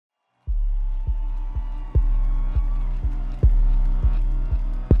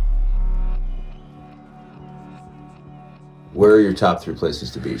Where are your top 3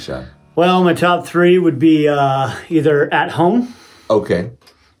 places to be, Shawn? Well, my top 3 would be either at home, Okay.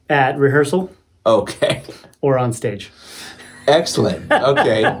 at rehearsal, Okay. or on stage. Excellent.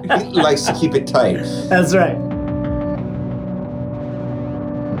 Okay. He likes to keep it tight. That's right.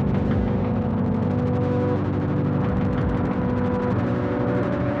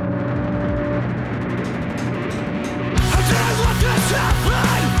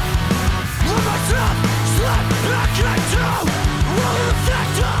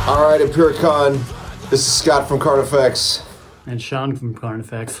 All right, Impericon. This is Scott from Carnifex. And Shawn from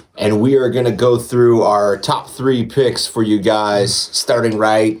Carnifex. And we are going to go through our top 3 picks for you guys, starting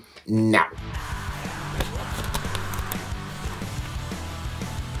right now.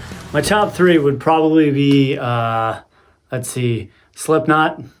 My top 3 would probably be, let's see,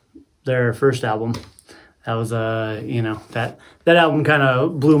 Slipknot, their first album. That was, that album kind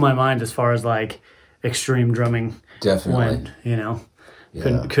of blew my mind as far as, like, extreme drumming. Definitely.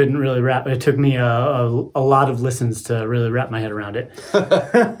 Went, Couldn't really wrap. It took me a lot of listens to really wrap my head around it.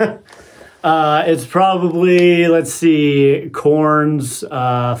 It's probably, let's see, Korn's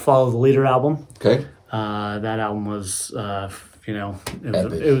Follow the Leader album. Okay. That album was, Epic.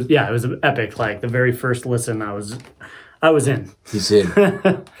 it was epic. Like the very first listen, I was in. He's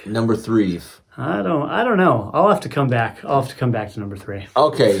in. Number 3. I don't know. I'll have to come back. To number 3.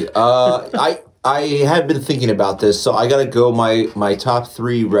 Okay. I had been thinking about this, so I gotta go. My top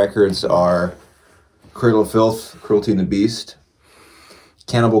 3 records are Cradle of Filth, Cruelty and the Beast,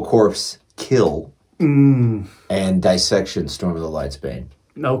 Cannibal Corpse, Kill, and Dissection, Storm of the Light's Bane.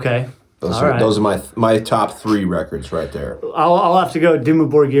 Okay. Those are my top 3 records right there. I'll have to go Dimmu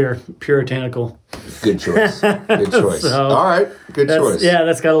Borgir, Puritanical. Good choice. Good choice. So, all right. Good choice. Yeah,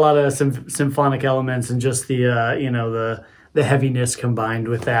 that's got a lot of symphonic elements, and just the heaviness combined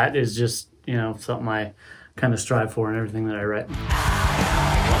with that is just something I kind of strive for in everything that I write.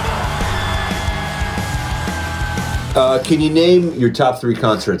 Can you name your top 3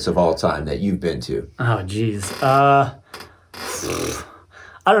 concerts of all time that you've been to? Oh, geez. I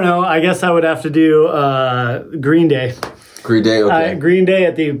don't know. I guess I would have to do Green Day. Green Day, okay. Green Day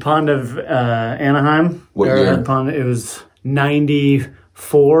at the Pond of Anaheim. What year? It was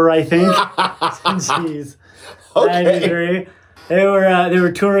 94, I think. Jeez. Okay. 93. They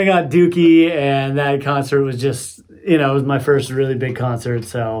were touring on Dookie, and that concert was just, it was my first really big concert,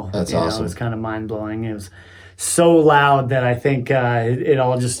 so that's awesome. It was kind of mind-blowing. It was so loud that I think it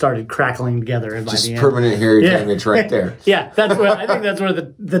all just started crackling together. By just the permanent hearing damage right there. Yeah, I think that's where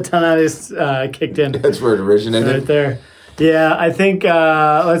the tinnitus kicked in. That's where it originated? Right there. Yeah, I think,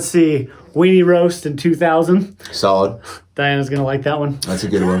 let's see, Weenie Roast in 2000. Solid. Diana's going to like that one. That's a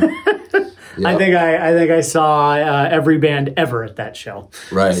good one. Yep. I think I saw every band ever at that show.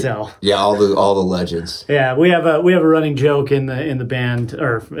 Right. So yeah, all the legends. Yeah, we have a running joke in the band,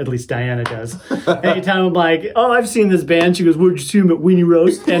 or at least Diana does. Anytime I'm like, "Oh, I've seen this band," she goes, "Where'd you see them at Weenie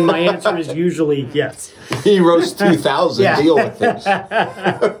Roast?" And my answer is usually yes. Weenie Roast 2000. Yeah. Deal with this.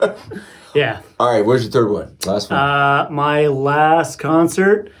 Yeah. All right. Where's your third one? Last one. My last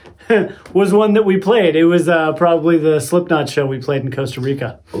concert was one that we played. It was probably the Slipknot show we played in Costa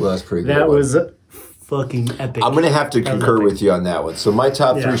Rica. Well, that's pretty good. That was fucking epic. I'm going to have to concur with you on that one. So my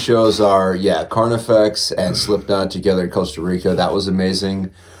top 3 shows are, Carnifex and Slipknot together in Costa Rica. That was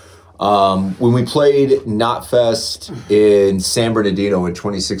amazing. When we played Knotfest in San Bernardino in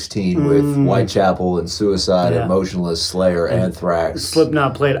 2016 with Whitechapel and Suicide and Motionless, Slayer, Anthrax.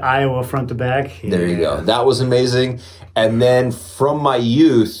 Slipknot played Iowa front to back. There you go. That was amazing. And then from my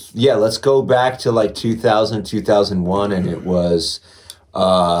youth, let's go back to like 2000, 2001, and it was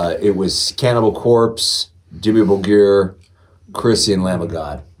Cannibal Corpse, Dimmu Borgir, Christian Lamb of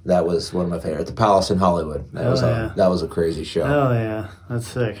God. That was one of my favorites. The Palace in Hollywood. That was a crazy show. Oh yeah, that's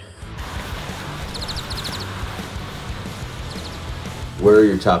sick. Where are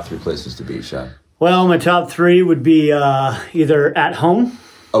your top 3 places to be, Shawn? Well, my top 3 would be either at home,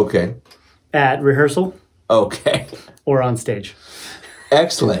 okay, at rehearsal, okay, or on stage.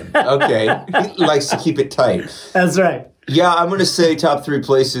 Excellent. Okay. He likes to keep it tight. That's right. Yeah, I'm going to say top 3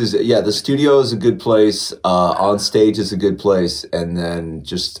 places. Yeah, the studio is a good place. On stage is a good place. And then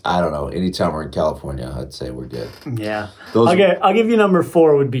just, I don't know, anytime we're in California, I'd say we're good. Yeah. I'll give you number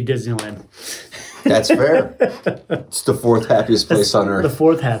 4 would be Disneyland. That's fair. It's the 4th happiest place on earth. The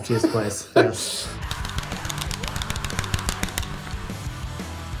 4th happiest place, yes.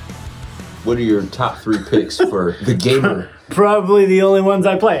 What are your top 3 picks for the gamer? Probably the only ones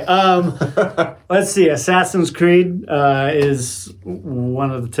I play. Let's see. Assassin's Creed is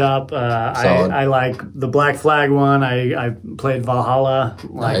one of the top. I like the Black Flag one. I played Valhalla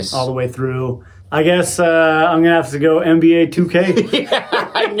all the way through. I guess I'm gonna have to go NBA 2K.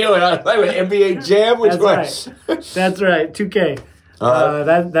 Yeah, I knew it. I was like, NBA Jam. Which one? Right. That's right. 2K.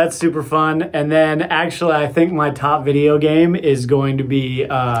 That's super fun. And then actually, I think my top video game is going to be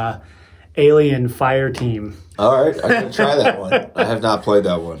Alien Fireteam. All right, I'm gonna try that one. I have not played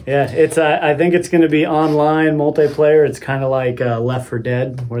that one. Yeah, it's. I think it's going to be online multiplayer. It's kind of like Left 4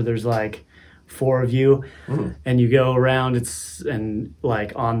 Dead, where there's like 4 of you, and you go around. And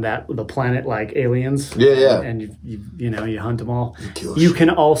like on the planet, like aliens. Yeah. And you hunt them all. You can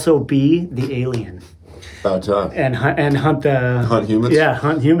also be the alien. About time. And hunt humans. Yeah,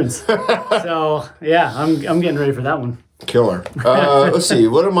 hunt humans. So yeah, I'm getting ready for that one. Killer. Let's see.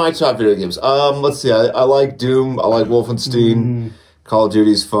 What are my top video games? Let's see. I like Doom. I like Wolfenstein. Call of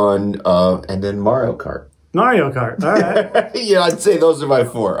Duty's fun. And then Mario Kart. Mario Kart. All right. Yeah, I'd say those are my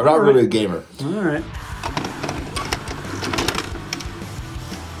 4. I'm not really a gamer. All right.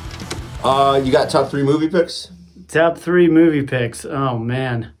 You got top 3 movie picks? Top 3 movie picks. Oh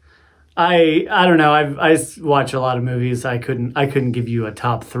man. I don't know. I watch a lot of movies. I couldn't give you a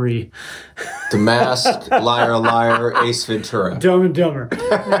top 3. The Mask, Liar Liar, Ace Ventura. Dumb and Dumber.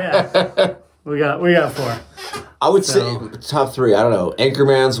 Yeah. we got 4. I would say top 3. I don't know.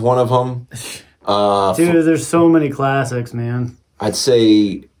 Anchorman's one of them. Dude, there's so many classics, man. I'd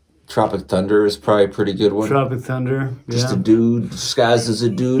say Tropic Thunder is probably a pretty good one. Tropic Thunder. Just a dude disguised as a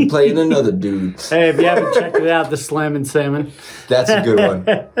dude playing another dude. Hey, if you haven't checked it out, The Slammin' Salmon. That's a good one.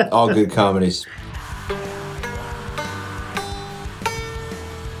 All good comedies.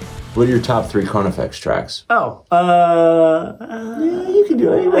 What are your top 3 Carnifex tracks? Oh, yeah, you can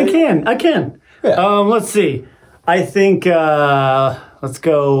do it. I can. Yeah. Let's see. I think let's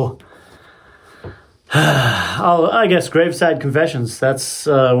go. I guess Graveside Confessions. That's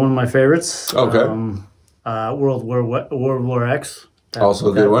one of my favorites. Okay. World War X.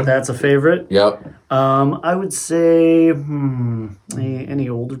 Also a good one. That's a favorite. Yep. I would say any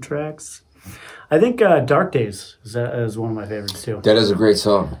older tracks. I think Dark Days is one of my favorites too. That is a great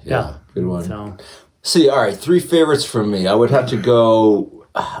song. Yeah. Good one. So. See, all right, 3 favorites from me. I would have to go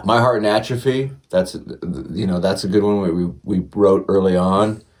My Heart in Atrophy. That's a good one we wrote early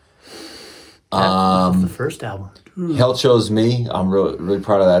on. That's the first album. Hell Chose Me. I'm really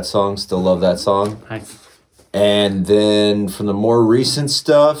proud of that song. Still love that song. Nice. And then from the more recent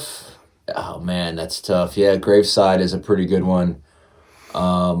stuff, oh man, that's tough. Yeah, Graveside is a pretty good one.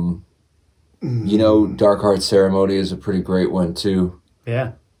 Dark Heart Ceremony is a pretty great one too.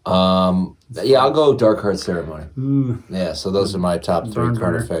 Yeah. I'll go Dark Heart Ceremony. Yeah, so those are my top 3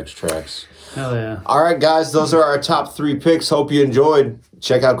 Carnifex tracks. Hell yeah. All right, guys, those are our top 3 picks. Hope you enjoyed.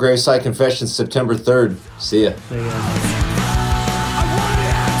 Check out Graveside Confessions September 3rd. See ya. See ya.